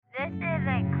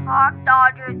Hawk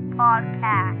Dodgers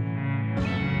podcast.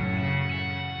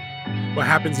 What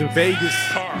happens in Vegas?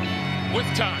 Carr with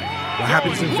time. What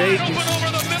happens in Vegas?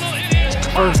 Over the middle, it is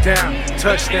First down,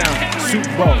 touchdown,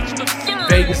 Super Bowl.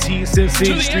 Vegas Heat, Sin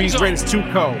City Streets, greatest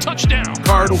two-co. touchdown.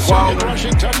 Carr to Waller,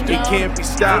 Rushing touchdown it can't be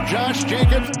stopped. Josh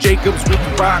Jacobs. Jacobs with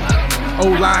the rock.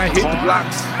 O-line hit the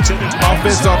blocks.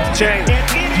 Offense off the chain.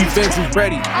 Defense is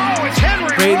ready. Oh, it's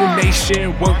Henry. Raider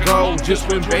Nation, one goal, just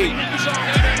win Vegas.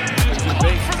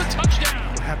 For the touchdown.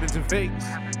 What happens in Vegas?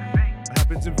 What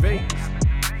happens in Vegas? What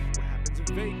happens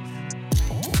in Vegas?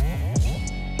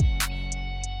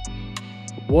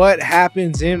 What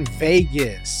happens in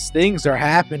Vegas? Things are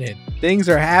happening. Things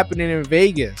are happening in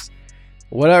Vegas.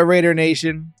 What up, Raider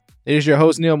Nation? It is your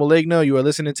host, Neil Maligno. You are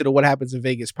listening to the What Happens in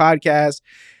Vegas podcast.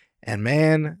 And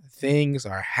man, things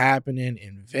are happening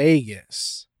in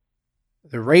Vegas.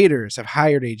 The Raiders have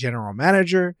hired a general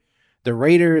manager. The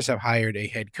Raiders have hired a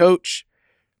head coach.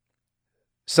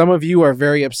 Some of you are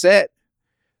very upset.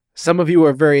 Some of you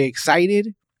are very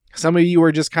excited. Some of you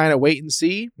are just kind of wait and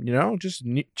see, you know,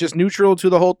 just neutral to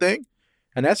the whole thing.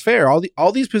 And that's fair.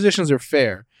 All these positions are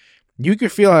fair. You can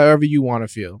feel however you want to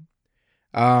feel.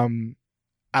 I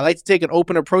like to take an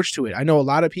open approach to it. I know a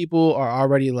lot of people are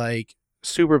already like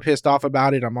super pissed off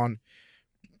about it. I'm on,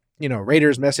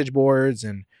 Raiders message boards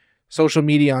and social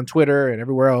media on Twitter and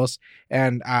everywhere else.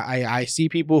 And I see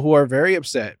people who are very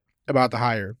upset about the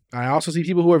hire. I also see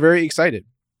people who are very excited.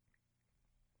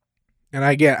 And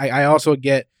I also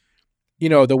get,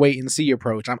 the wait and see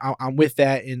approach. I'm with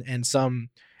that in some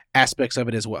aspects of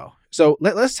it as well. So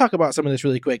let's talk about some of this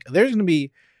really quick. There's going to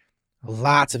be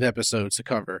lots of episodes to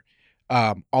cover.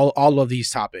 All of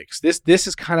these topics. This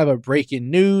is kind of a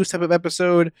breaking news type of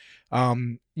episode.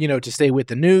 To stay with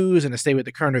the news and to stay with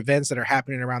the current events that are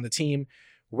happening around the team.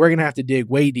 We're going to have to dig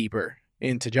way deeper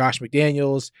into Josh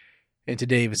McDaniels, into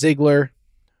Dave Ziegler,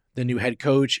 the new head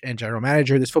coach and general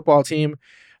manager of this football team.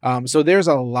 So there's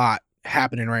a lot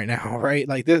happening right now, right?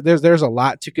 Like there's a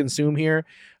lot to consume here.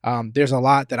 There's a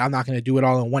lot that I'm not going to do it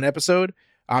all in one episode.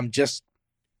 I'm just,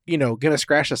 going to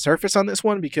scratch the surface on this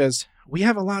one because we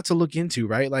have a lot to look into,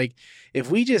 right? Like if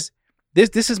we just,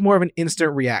 this is more of an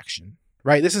instant reaction,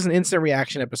 right? This is an instant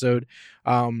reaction episode.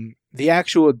 The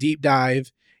actual deep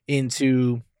dive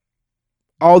into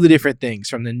all the different things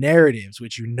from the narratives,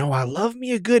 which, I love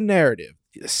me a good narrative,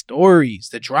 the stories,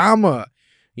 the drama,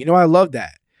 I love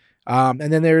that.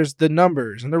 And then there's the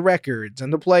numbers and the records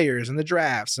and the players and the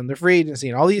drafts and the free agency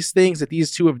and all these things that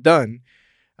these two have done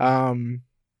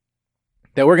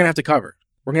that we're going to have to cover.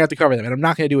 We're going to have to cover them, and I'm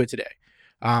not going to do it today.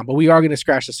 But we are going to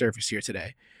scratch the surface here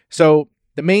today. So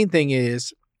the main thing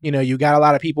is, you got a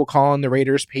lot of people calling the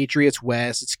Raiders Patriots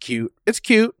West. It's cute. It's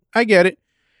cute. I get it.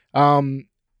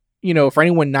 For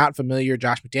anyone not familiar,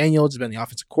 Josh McDaniels has been the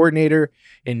offensive coordinator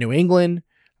in New England.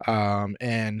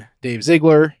 And Dave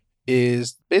Ziegler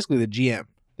is basically the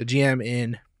GM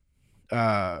in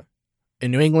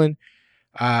New England.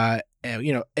 And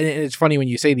it's funny when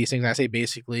you say these things. I say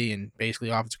basically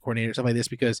offensive coordinator, stuff like this,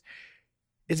 because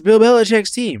it's Bill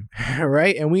Belichick's team,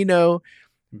 right? And we know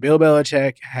Bill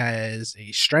Belichick has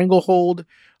a stranglehold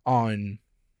on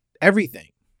everything.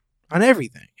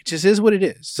 It just is what it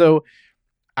is. So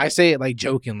I say it like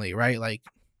jokingly, right? Like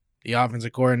the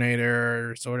offensive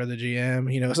coordinator, sort of the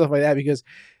GM, stuff like that, because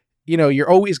you're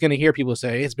always going to hear people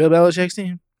say, it's Bill Belichick's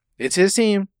team. It's his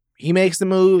team. He makes the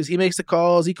moves. He makes the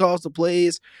calls. He calls the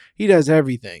plays. He does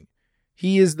everything.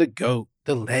 He is the GOAT,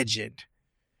 the legend,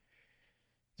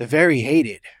 the very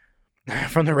hated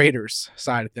from the Raiders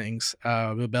side of things,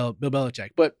 Bill Belichick.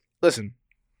 But listen,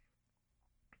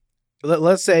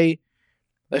 let's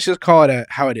just call it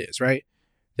how it is, right?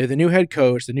 They're the new head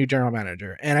coach, the new general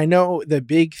manager. And I know the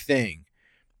big thing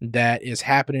that is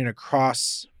happening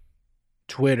across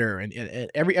Twitter and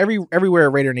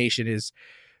everywhere Raider Nation is,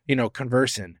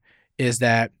 conversing, is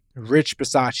that Rich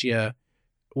Bisaccia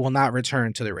will not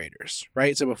return to the Raiders,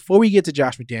 right? So before we get to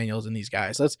Josh McDaniels and these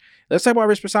guys, let's talk about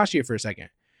Rich Bisaccia for a second.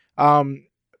 The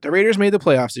Raiders made the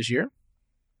playoffs this year.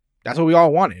 That's what we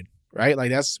all wanted, right?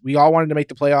 Like we all wanted to make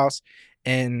the playoffs.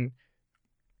 And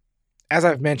as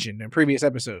I've mentioned in previous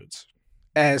episodes,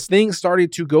 as things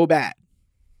started to go bad,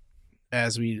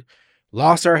 as we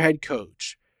lost our head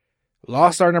coach,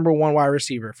 lost our number one wide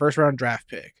receiver, first round draft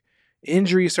pick,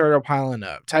 injuries started piling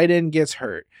up, tight end gets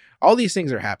hurt, all these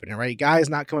things are happening, right? Guys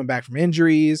not coming back from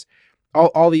injuries,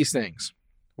 all these things.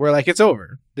 We're like, it's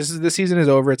over. The season is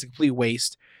over. It's a complete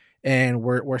waste. And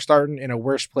we're starting in a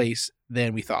worse place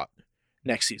than we thought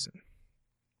next season.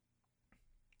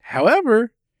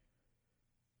 However,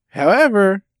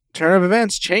 turn of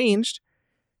events changed,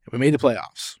 and we made the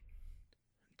playoffs.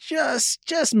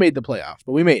 Just made the playoffs,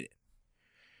 but we made it.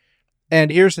 And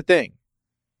here's the thing.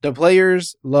 The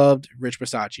players loved Rich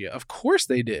Bisaccia. Of course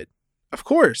they did. Of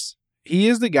course. He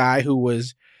is the guy who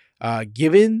was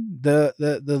given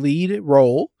the lead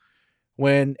role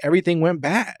when everything went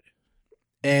bad.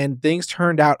 And things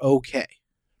turned out okay.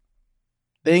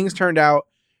 Things turned out,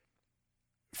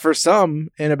 for some,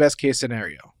 in a best case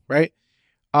scenario, right?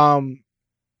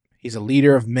 He's a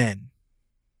leader of men.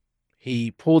 He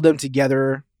pulled them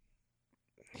together.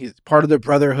 He's part of the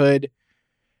brotherhood.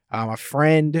 A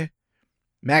friend.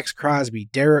 Max Crosby,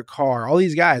 Derek Carr, all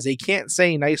these guys, they can't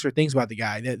say nicer things about the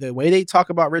guy. The way they talk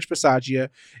about Rich Bisaccia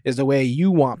is the way you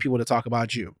want people to talk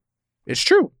about you. It's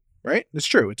true, right? It's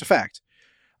true. It's a fact.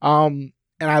 And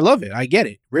I love it. I get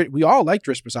it. We all liked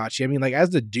Rich Bisaccia. I mean, like, as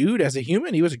the dude, as a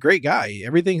human, he was a great guy.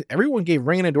 Everyone gave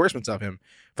ringing endorsements of him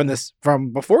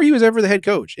from before he was ever the head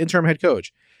coach, interim head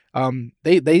coach.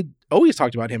 They always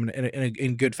talked about him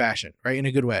in good fashion, right? In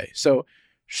a good way. So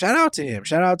shout out to him.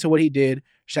 Shout out to what he did.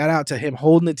 Shout out to him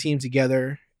holding the team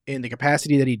together in the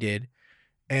capacity that he did,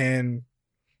 and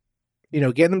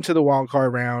getting them to the wild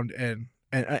card round and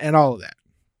all of that.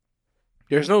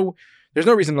 There's no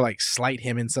reason to like slight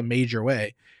him in some major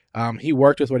way. He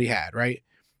worked with what he had, right?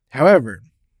 However,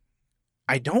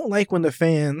 I don't like when the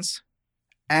fans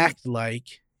act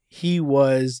like he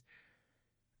was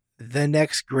the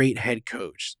next great head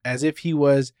coach, as if he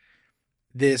was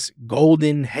this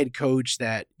golden head coach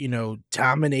that,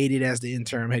 dominated as the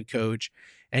interim head coach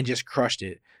and just crushed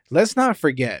it. Let's not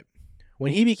forget,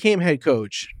 when he became head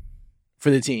coach for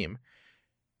the team,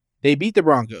 they beat the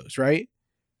Broncos, right?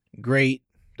 Great.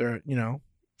 They're,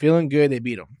 feeling good. They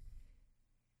beat them.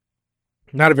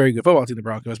 Not a very good football team, the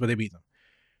Broncos, but they beat them.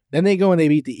 Then they go and they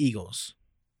beat the Eagles.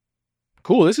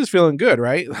 Cool. This is feeling good,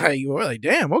 right? We're like,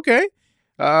 damn, okay.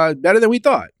 Better than we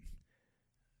thought.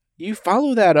 You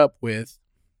follow that up with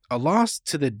a loss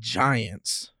to the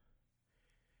Giants,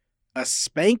 a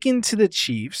spanking to the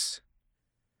Chiefs,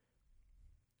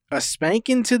 a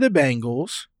spanking to the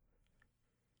Bengals,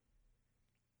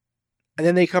 and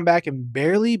then they come back and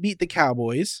barely beat the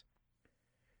Cowboys,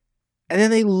 and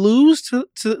then they lose to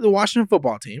the Washington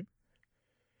football team,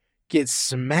 get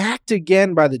smacked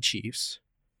again by the Chiefs.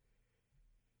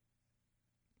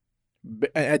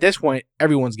 At this point,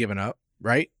 everyone's given up,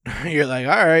 right? You're like,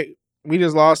 all right, we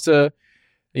just lost to,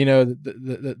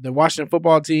 the Washington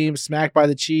football team, smacked by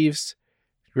the Chiefs.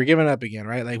 We're giving up again,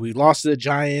 right? Like, we lost to the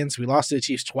Giants. We lost to the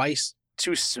Chiefs twice.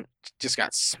 Just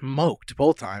got smoked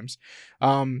both times.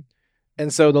 And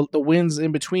so the wins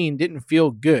in between didn't feel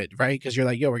good, right? Because you're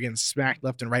like, yo, we're getting smacked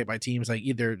left and right by teams like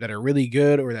either that are really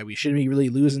good or that we shouldn't be really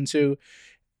losing to.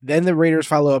 Then the Raiders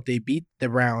follow up. They beat the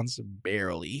Browns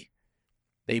barely.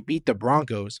 They beat the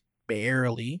Broncos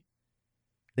barely.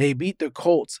 They beat the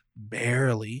Colts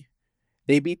barely.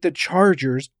 They beat the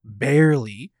Chargers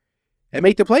barely and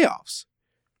make the playoffs.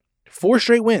 4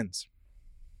 straight wins.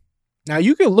 Now,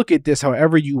 you can look at this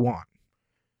however you want.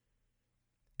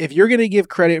 If you're going to give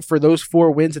credit for those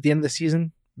 4 wins at the end of the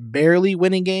season, barely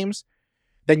winning games,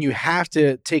 then you have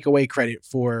to take away credit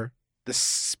for the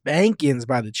spankings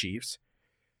by the Chiefs,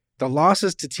 the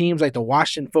losses to teams like the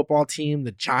Washington football team,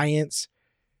 the Giants,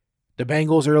 the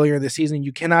Bengals earlier in the season.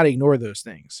 You cannot ignore those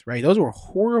things, right? Those were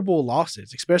horrible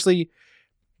losses, especially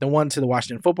the one to the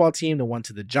Washington football team, the one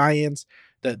to the Giants,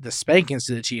 the spankings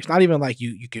to the Chiefs. Not even like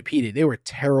you competed. They were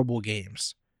terrible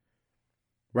games,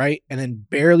 right? And then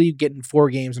barely getting 4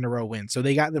 games in a row wins. So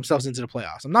they got themselves into the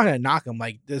playoffs. I'm not going to knock them.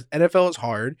 Like, the NFL is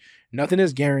hard. Nothing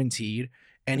is guaranteed.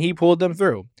 And he pulled them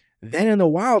through. Then in the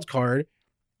wild card,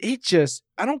 I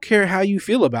don't care how you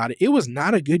feel about it. It was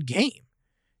not a good game.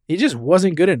 It just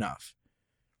wasn't good enough.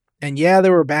 And yeah,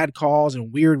 there were bad calls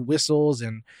and weird whistles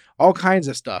and all kinds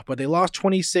of stuff, but they lost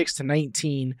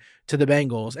 26-19 to the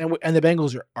Bengals, and the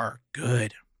Bengals are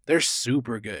good. They're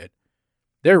super good.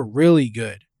 They're really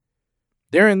good.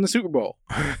 They're in the Super Bowl.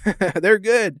 They're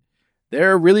good.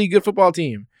 They're a really good football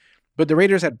team. But the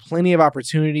Raiders had plenty of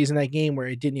opportunities in that game where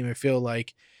it didn't even feel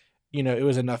like, it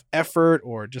was enough effort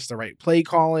or just the right play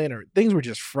calling, or things were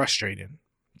just frustrating.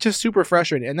 Just super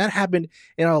frustrating. And that happened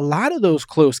in a lot of those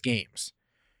close games.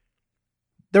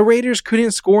 The Raiders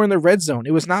couldn't score in the red zone.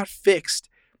 It was not fixed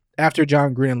after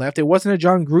John Gruden left. It wasn't a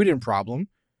John Gruden problem.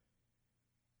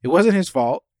 It wasn't his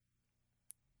fault.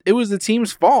 It was the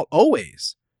team's fault,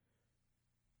 always.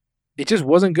 It just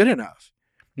wasn't good enough.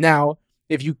 Now,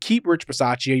 if you keep Rich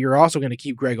Bisaccia, you're also going to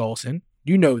keep Greg Olsen.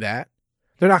 You know that.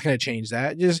 They're not going to change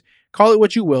that. Just call it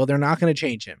what you will. They're not going to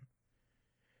change him.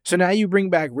 So now you bring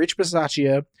back Rich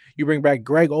Bisaccia, you bring back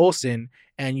Greg Olsen,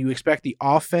 and you expect the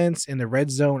offense and the red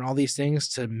zone, all these things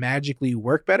to magically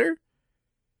work better?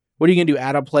 What are you going to do?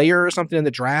 Add a player or something in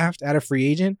the draft? Add a free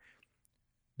agent?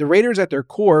 The Raiders at their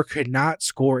core could not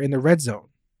score in the red zone.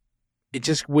 It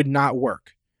just would not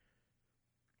work.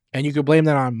 And you could blame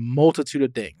that on a multitude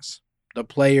of things. The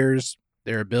players,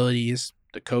 their abilities,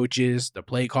 the coaches, the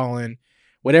play calling,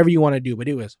 whatever you want to do. But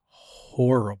it was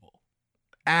horrible.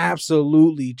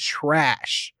 Absolutely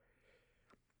trash.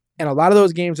 And a lot of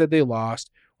those games that they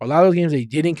lost, or a lot of those games they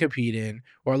didn't compete in,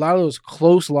 or a lot of those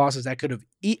close losses that could have,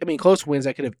 close wins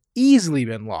that could have easily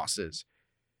been losses,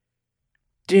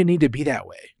 didn't need to be that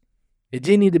way. It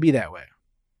didn't need to be that way.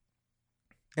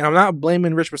 And I'm not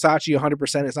blaming Rich Bisaccia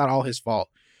 100%. It's not all his fault.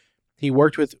 He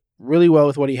worked really well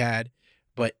with what he had,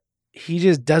 but he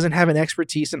just doesn't have an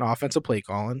expertise in offensive play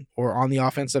calling or on the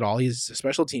offense at all. He's a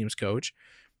special teams coach.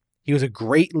 He was a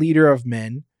great leader of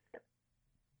men.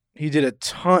 He did a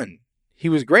ton. He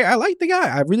was great. I liked the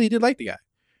guy. I really did like the guy.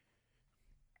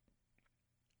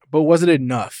 But was it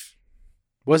enough?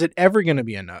 Was it ever going to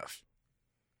be enough?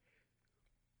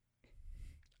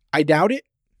 I doubt it.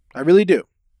 I really do.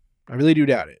 I really do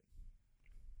doubt it.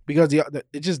 Because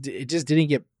it just didn't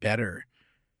get better.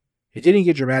 It didn't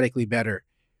get dramatically better.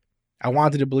 I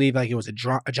wanted to believe like it was a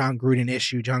John Gruden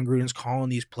issue. John Gruden's calling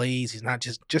these plays. He's not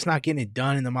just not getting it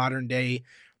done in the modern day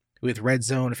with red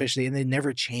zone officially, and they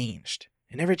never changed.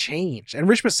 It never changed. And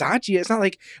Rich Bisaccia, it's not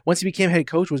like once he became head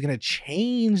coach was going to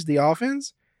change the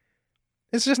offense.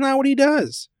 It's just not what he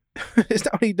does. It's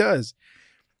not what he does.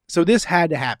 So this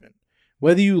had to happen.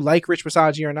 Whether you like Rich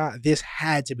Bisaccia or not, this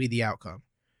had to be the outcome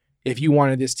if you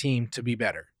wanted this team to be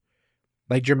better,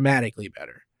 like dramatically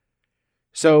better.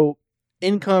 So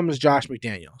in comes Josh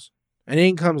McDaniels, and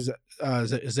in comes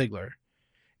Ziegler.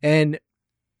 And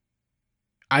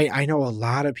I know a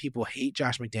lot of people hate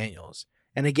Josh McDaniels.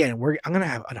 And again, I'm going to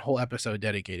have a whole episode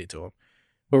dedicated to him.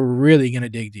 We're really going to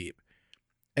dig deep.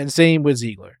 And same with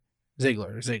Ziegler.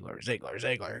 Ziegler.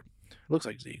 Looks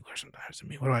like Ziegler sometimes to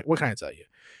me. What can I tell you?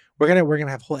 We're gonna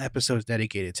have whole episodes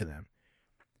dedicated to them.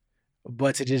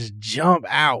 But to just jump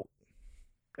out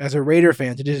as a Raider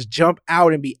fan, to just jump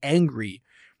out and be angry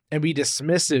and be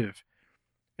dismissive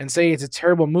and say it's a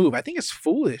terrible move, I think it's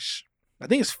foolish.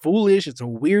 It's a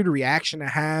weird reaction to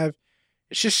have.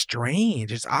 It's just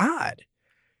strange. It's odd.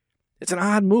 It's an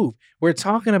odd move. We're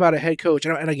talking about a head coach,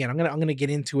 and again, I'm gonna get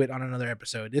into it on another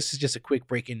episode. This is just a quick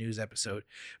breaking news episode,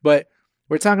 but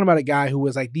we're talking about a guy who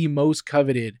was like the most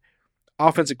coveted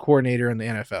offensive coordinator in the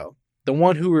NFL, the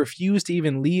one who refused to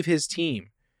even leave his team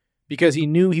because he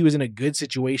knew he was in a good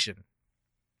situation.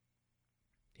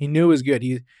 He knew it was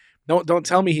good. Don't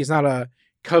tell me he's not a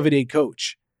coveted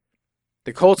coach.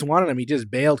 The Colts wanted him. He just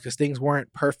bailed because things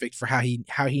weren't perfect for how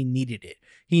he needed it.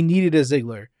 He needed a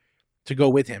Ziegler to go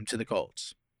with him to the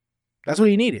Colts. That's what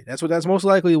he needed. That's most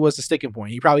likely was the sticking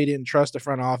point. He probably didn't trust the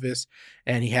front office,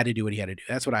 and he had to do what he had to do.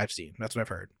 That's what I've seen. That's what I've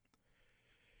heard.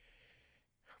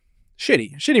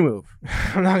 Shitty move.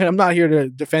 I'm not here to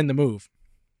defend the move.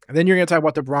 And then you're going to talk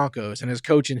about the Broncos and his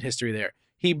coaching history there.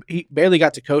 He barely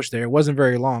got to coach there. It wasn't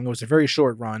very long. It was a very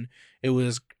short run. It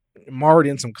was marred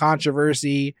in some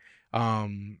controversy.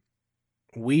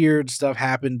 Weird stuff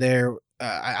happened there.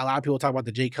 A lot of people talk about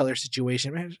the Jay Cutler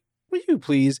situation. Man, will you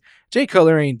please? Jay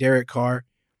Cutler ain't Derek Carr.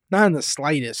 Not in the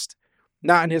slightest.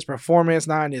 Not in his performance,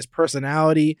 not in his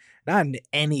personality, not in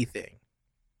anything.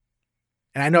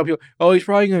 And I know people, he's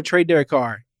probably going to trade Derek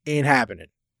Carr. Ain't happening.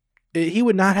 He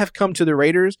would not have come to the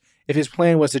Raiders if his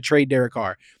plan was to trade Derek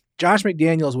Carr. Josh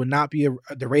McDaniels would not be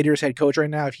the Raiders head coach right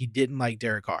now if he didn't like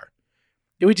Derek Carr.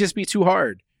 It would just be too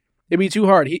hard. It'd be too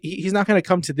hard. He's not going to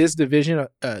come to this division,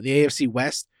 the AFC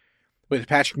West, with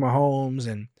Patrick Mahomes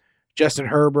and Justin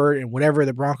Herbert and whatever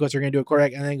the Broncos are going to do at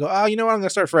quarterback, and then go, you know what, I'm going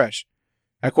to start fresh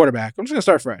at quarterback. I'm just going to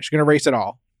start fresh. Going to erase it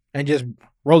all and just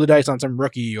roll the dice on some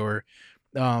rookie or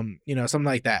something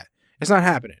like that. It's not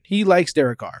happening. He likes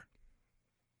Derek Carr.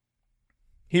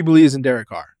 He believes in Derek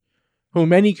Carr, who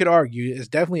many could argue is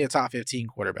definitely a top 15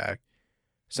 quarterback.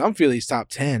 Some feel he's top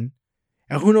 10.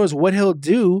 And who knows what he'll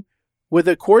do with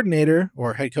a coordinator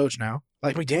or head coach now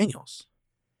like McDaniels.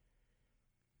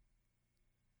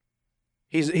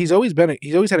 He's always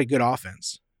had a good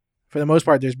offense. For the most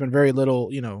part, there's been very little,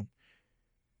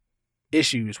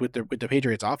 issues with the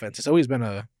Patriots offense. It's always been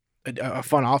a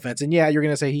fun offense. And yeah, you're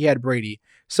going to say he had Brady.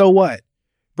 So what?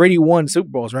 Brady won Super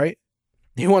Bowls, right?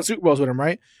 He won Super Bowls with him,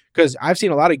 right? Because I've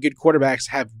seen a lot of good quarterbacks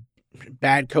have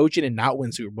bad coaching and not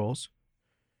win Super Bowls.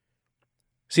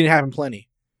 Seen it happen plenty.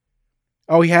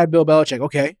 Oh, he had Bill Belichick.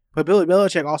 Okay. But Bill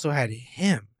Belichick also had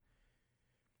him.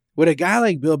 Would a guy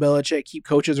like Bill Belichick keep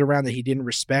coaches around that he didn't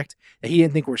respect, that he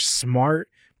didn't think were smart,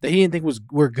 that he didn't think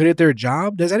were good at their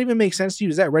job? Does that even make sense to you?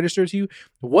 Does that register to you?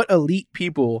 What elite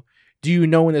people do you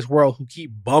know in this world who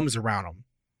keep bums around them?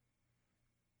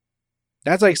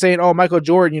 That's like saying, oh, Michael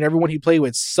Jordan, everyone he played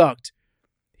with sucked.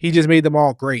 He just made them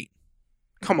all great.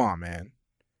 Come on, man.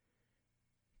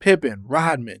 Pippen,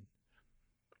 Rodman.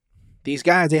 These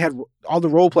guys, they had all the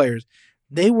role players.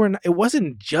 It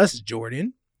wasn't just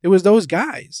Jordan. It was those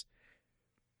guys.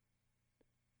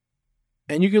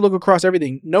 And you can look across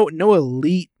everything. No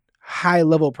elite,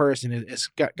 high-level person has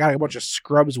got a bunch of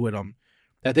scrubs with them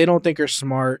that they don't think are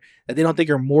smart, that they don't think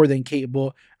are more than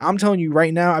capable. I'm telling you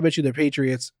right now, I bet you the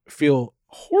Patriots feel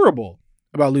horrible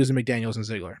about losing McDaniels and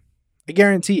Ziegler. I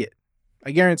guarantee it.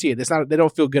 They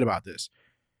don't feel good about this.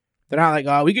 They're not like,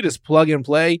 oh, we could just plug and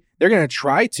play. They're going to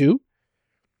try to.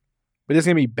 But it's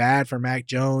going to be bad for Mac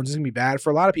Jones. It's going to be bad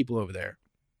for a lot of people over there.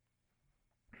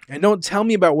 And don't tell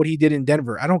me about what he did in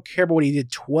Denver. I don't care about what he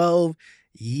did 12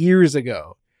 years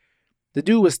ago. The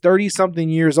dude was 30-something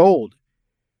years old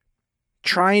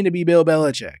trying to be Bill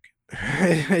Belichick.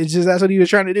 It's just that's what he was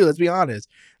trying to do. Let's be honest.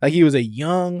 Like, he was a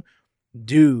young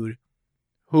dude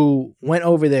who went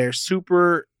over there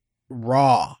super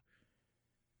raw.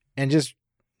 And just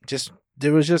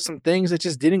there was just some things that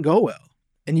just didn't go well.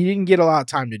 And he didn't get a lot of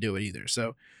time to do it either.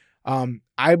 So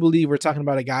I believe we're talking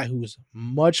about a guy who's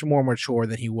much more mature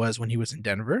than he was when he was in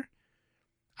Denver.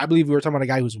 I believe we're talking about a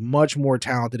guy who's much more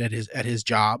talented at his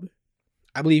job.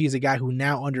 I believe he's a guy who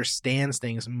now understands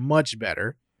things much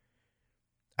better.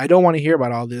 I don't want to hear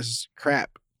about all this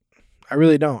crap. I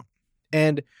really don't.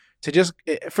 And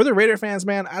for the Raider fans,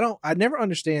 man, I never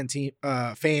understand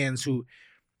fans who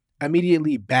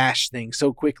immediately bash things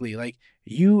so quickly. Like,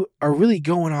 you are really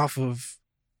going off of,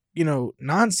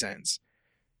 nonsense.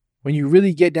 When you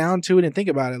really get down to it and think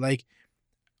about it, like,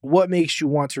 what makes you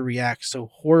want to react so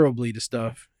horribly to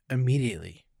stuff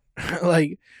immediately?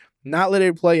 Like, not let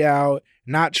it play out,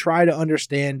 not try to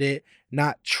understand it,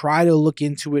 not try to look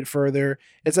into it further.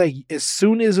 It's like, as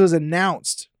soon as it was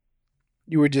announced,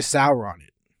 you were just sour on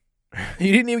it.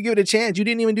 You didn't even give it a chance. You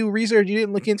didn't even do research. You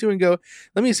didn't look into it and go,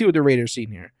 let me see what the Raiders see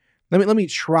here. Let me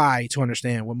try to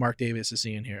understand what Mark Davis is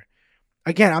seeing here.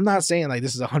 Again, I'm not saying like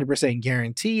this is 100%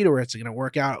 guaranteed or it's going to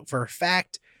work out for a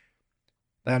fact.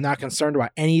 I'm not concerned about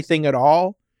anything at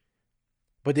all.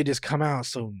 But they just come out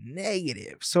so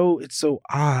negative. So it's so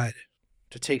odd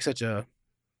to take such a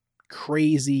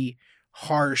crazy,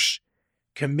 harsh,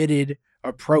 committed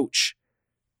approach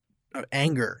of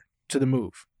anger to the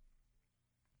move.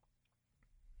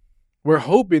 We're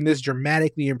hoping this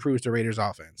dramatically improves the Raiders'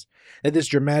 offense. That this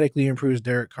dramatically improves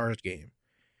Derek Carr's game.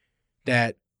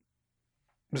 That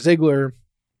Ziegler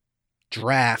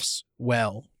drafts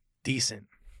well, decent.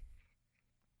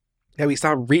 That we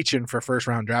stop reaching for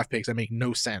first-round draft picks that make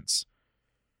no sense.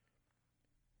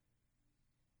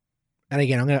 And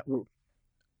again,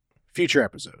 future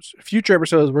episodes, we're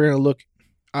going to look,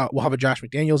 we'll have a Josh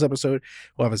McDaniels episode,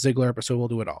 we'll have a Ziegler episode, we'll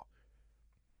do it all.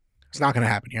 It's not going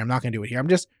to happen here. I'm not going to do it here. I'm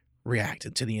just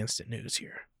reacting to the instant news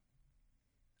here.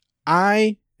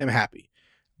 I am happy.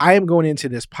 I am going into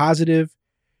this positive.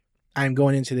 I'm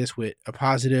going into this with a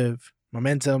positive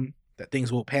momentum that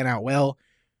things will pan out well.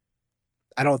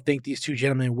 I don't think these two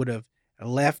gentlemen would have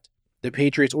left the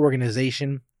Patriots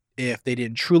organization if they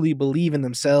didn't truly believe in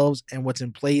themselves and what's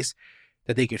in place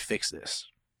that they could fix this.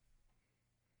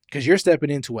 Because you're stepping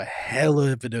into a hell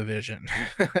of a division.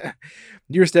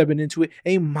 You're stepping into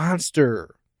a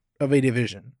monster of a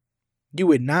division. You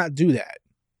would not do that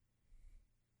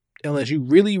unless you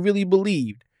really, really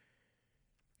believed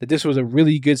that this was a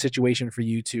really good situation for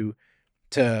you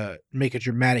to make a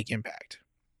dramatic impact.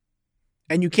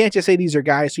 And you can't just say these are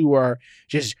guys who are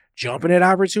just jumping at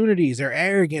opportunities. They're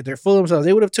arrogant. They're full of themselves.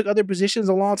 They would have took other positions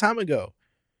a long time ago.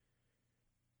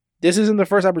 This isn't the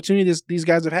first opportunity these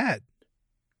guys have had.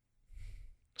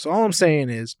 So all I'm saying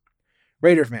is,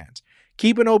 Raider fans,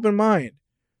 keep an open mind.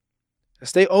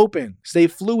 Stay open. Stay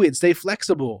fluid. Stay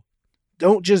flexible.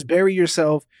 Don't just bury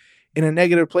yourself in a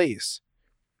negative place.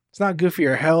 It's not good for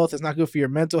your health. It's not good for your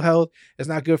mental health. It's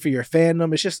not good for your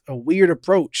fandom. It's just a weird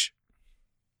approach.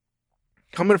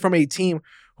 Coming from a team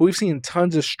who we've seen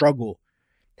tons of struggle,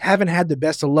 haven't had the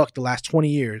best of luck the last 20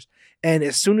 years. And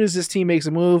as soon as this team makes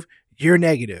a move, you're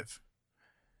negative.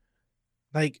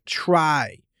 Like,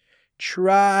 try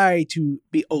to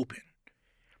be open.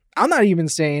 I'm not even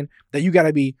saying that you got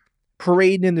to be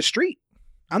parading in the street.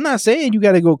 I'm not saying you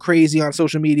got to go crazy on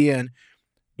social media and,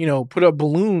 put up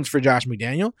balloons for Josh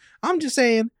McDaniel. I'm just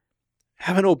saying,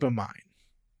 have an open mind.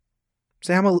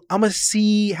 Say, I'm going to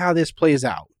see how this plays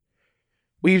out.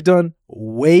 We've done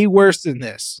way worse than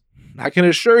this. I can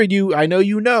assure you, I know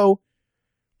you know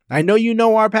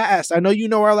our past. I know you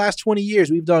know our last 20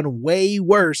 years. We've done way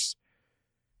worse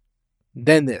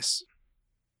than this.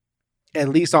 At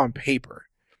least on paper.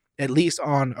 At least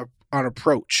on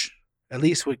approach. at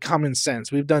least with common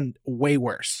sense. We've done way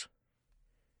worse.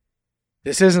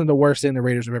 This isn't the worst thing the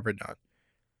Raiders have ever done.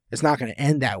 It's not going to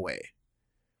end that way.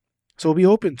 So be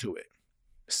open to it.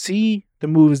 See the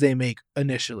moves they make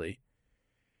initially.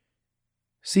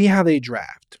 See how they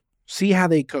draft. See how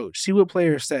they coach. See what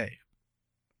players say.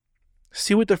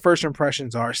 See what the first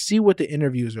impressions are. See what the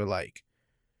interviews are like.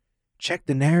 Check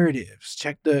the narratives.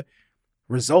 Check the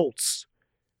results.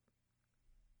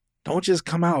 Don't just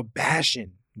come out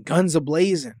bashing, guns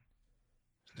a-blazing.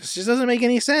 This just doesn't make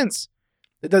any sense.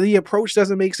 The approach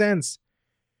doesn't make sense.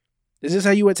 Is this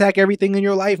how you attack everything in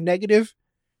your life? Negative?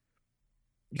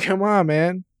 Come on,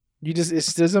 man. It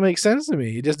just doesn't make sense to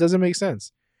me. It just doesn't make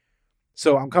sense.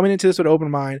 So I'm coming into this with an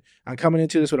open mind. I'm coming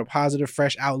into this with a positive,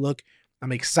 fresh outlook.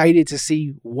 I'm excited to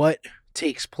see what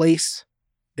takes place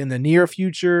in the near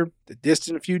future, the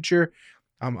distant future.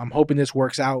 I'm hoping this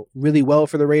works out really well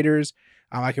for the Raiders.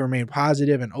 I can remain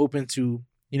positive and open to,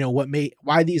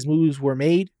 why these moves were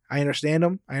made. I understand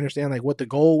them. I understand like what the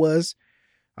goal was.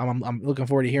 I'm looking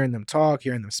forward to hearing them talk,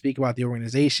 hearing them speak about the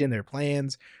organization, their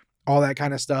plans, all that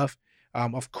kind of stuff.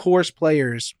 Of course,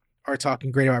 players are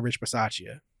talking great about Rich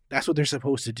Bisaccia. That's what they're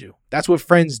supposed to do. That's what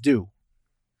friends do.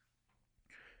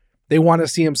 They want to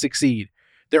see him succeed.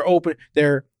 They're open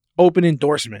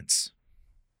endorsements.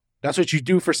 That's what you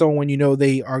do for someone when you know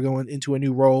they are going into a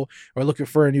new role or looking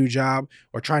for a new job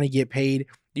or trying to get paid.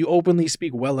 You openly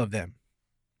speak well of them.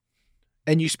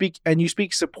 And you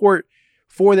speak support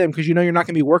for them because you know you're not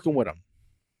going to be working with them.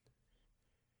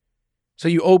 So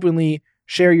you openly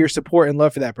share your support and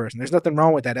love for that person. There's nothing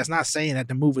wrong with that. That's not saying that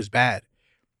the move was bad.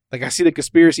 Like I see the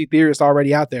conspiracy theorists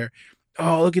already out there.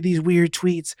 Oh, look at these weird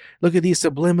tweets. Look at these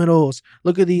subliminals.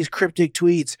 Look at these cryptic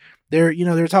tweets. They're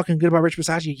talking good about Rich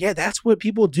Bisaccia. Yeah, that's what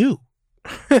people do.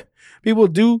 People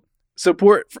do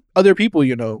support other people,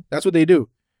 That's what they do.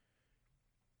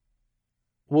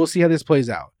 We'll see how this plays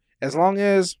out. As long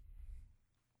as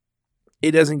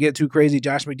it doesn't get too crazy,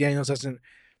 Josh McDaniels doesn't,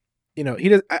 he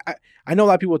does. I know a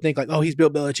lot of people think like, oh, he's Bill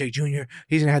Belichick Jr.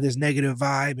 He's gonna have this negative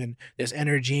vibe and this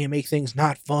energy and make things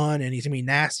not fun, and he's gonna be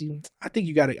nasty. I think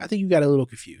you got a little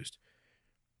confused.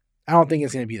 I don't think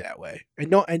it's gonna be that way. And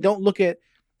don't look at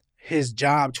his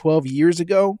job 12 years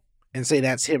ago and say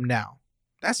that's him now.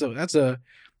 That's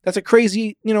a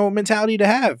crazy mentality to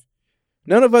have.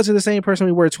 None of us are the same person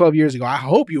we were 12 years ago. I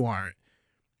hope you aren't.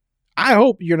 I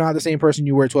hope you're not the same person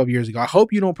you were 12 years ago. I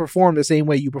hope you don't perform the same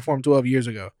way you performed 12 years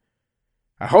ago.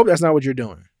 I hope that's not what you're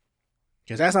doing.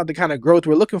 Because that's not the kind of growth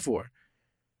we're looking for.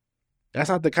 That's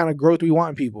not the kind of growth we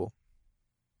want in people.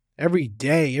 Every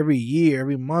day, every year,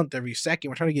 every month, every second,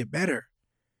 we're trying to get better.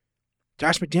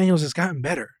 Josh McDaniels has gotten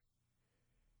better.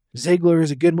 Ziegler is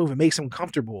a good move. It makes him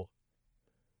comfortable.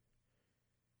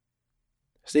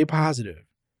 Stay positive.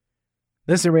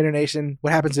 Listen, Raider Nation,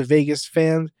 what happens in Vegas,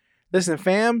 fam? Listen,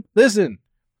 fam, listen.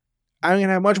 I'm going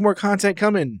to have much more content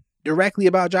coming directly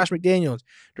about Josh McDaniels,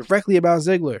 directly about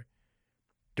Ziegler,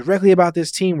 directly about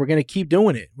this team. We're going to keep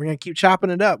doing it. We're going to keep chopping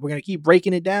it up. We're going to keep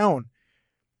breaking it down.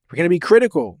 We're going to be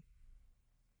critical.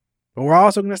 But we're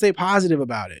also going to stay positive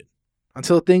about it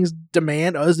until things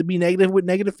demand us to be negative with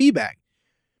negative feedback.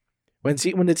 When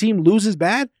the team loses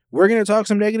bad, we're going to talk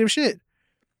some negative shit.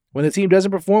 When the team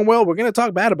doesn't perform well, we're going to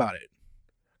talk bad about it.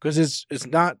 Because it's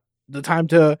not the time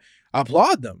to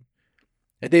applaud them.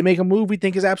 If they make a move we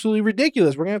think is absolutely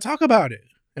ridiculous, we're going to talk about it.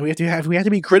 And if we have to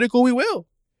be critical, we will.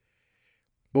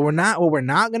 But what we're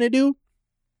not going to do,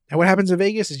 and what happens in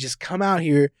Vegas is just come out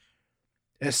here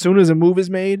as soon as a move is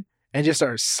made and just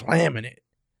start slamming it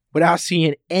without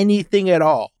seeing anything at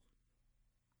all.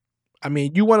 I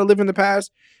mean, you want to live in the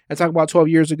past and talk about 12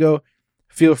 years ago,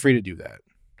 feel free to do that.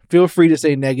 Feel free to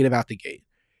say negative out the gate.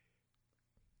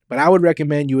 But I would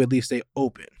recommend you at least stay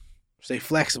open, stay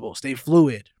flexible, stay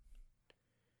fluid.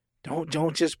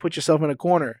 Don't just put yourself in a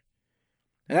corner.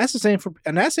 And that's the same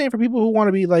for people who want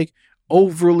to be like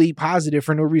overly positive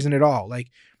for no reason at all. Like,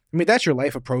 I mean, that's your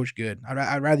life approach. Good.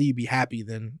 I'd rather you be happy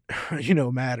than,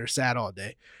 mad or sad all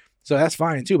day. So that's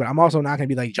fine too. But I'm also not going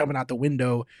to be like jumping out the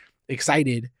window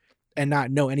excited and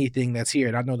not know anything that's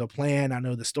here. Not know the plan, not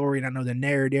know the story, not know the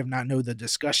narrative, not know the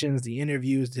discussions, the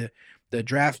interviews, the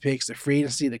draft picks, the free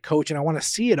agency, the coaching. I want to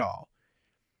see it all.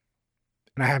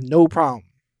 And I have no problem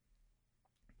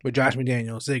with Josh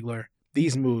McDaniels, Ziegler,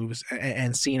 these moves,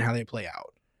 and seeing how they play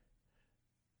out.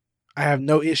 I have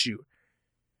no issue.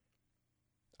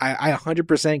 I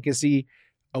 100% can see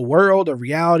a world, a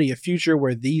reality, a future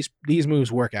where these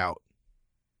moves work out.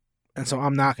 And so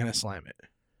I'm not going to slam it.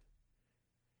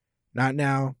 Not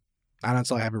now, not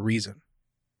until I have a reason.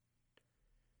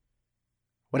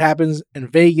 What happens in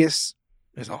Vegas,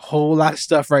 there's a whole lot of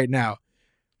stuff right now.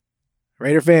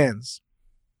 Raider fans,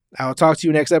 I will talk to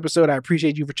you next episode. I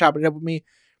appreciate you for chopping it up with me.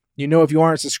 You know, if you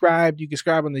aren't subscribed, you can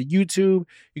subscribe on the YouTube.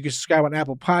 You can subscribe on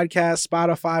Apple Podcasts,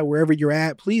 Spotify, wherever you're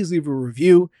at. Please leave a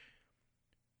review.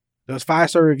 Those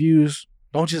 5-star reviews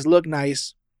don't just look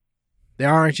nice. They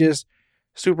aren't just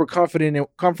super comforting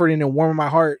and warming my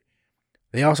heart.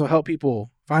 They also help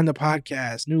people find the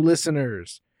podcast, new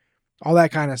listeners, all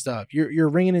that kind of stuff. Your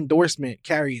ringing endorsement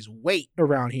carries weight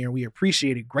around here. We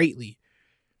appreciate it greatly.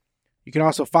 You can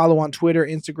also follow on Twitter,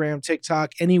 Instagram,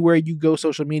 TikTok, anywhere you go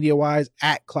social media wise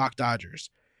at Clock Dodgers.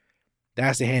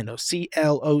 That's the handle.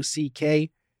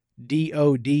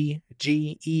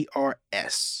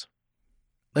 CLOCKDODGERS.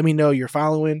 Let me know you're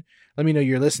following. Let me know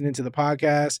you're listening to the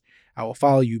podcast. I will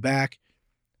follow you back.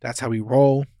 That's how we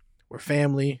roll. We're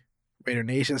family, Raider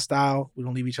Nation style. We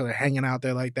don't leave each other hanging out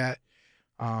there like that.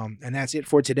 And that's it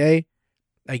for today.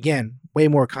 Again, way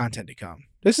more content to come.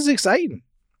 This is exciting.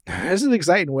 This is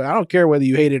exciting. I don't care whether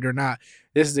you hate it or not.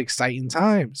 This is exciting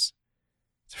times.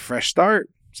 It's a fresh start.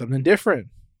 Something different.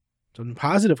 Something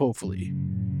positive, hopefully.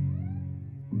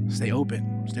 Stay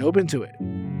open. Stay open to it.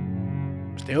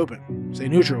 Stay open. Stay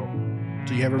neutral.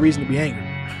 So you have a reason to be angry.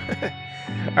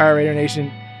 All right, Raider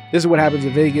Nation. This is what happens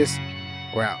in Vegas.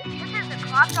 We're out. This is the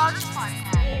Clock Dodgers Podcast.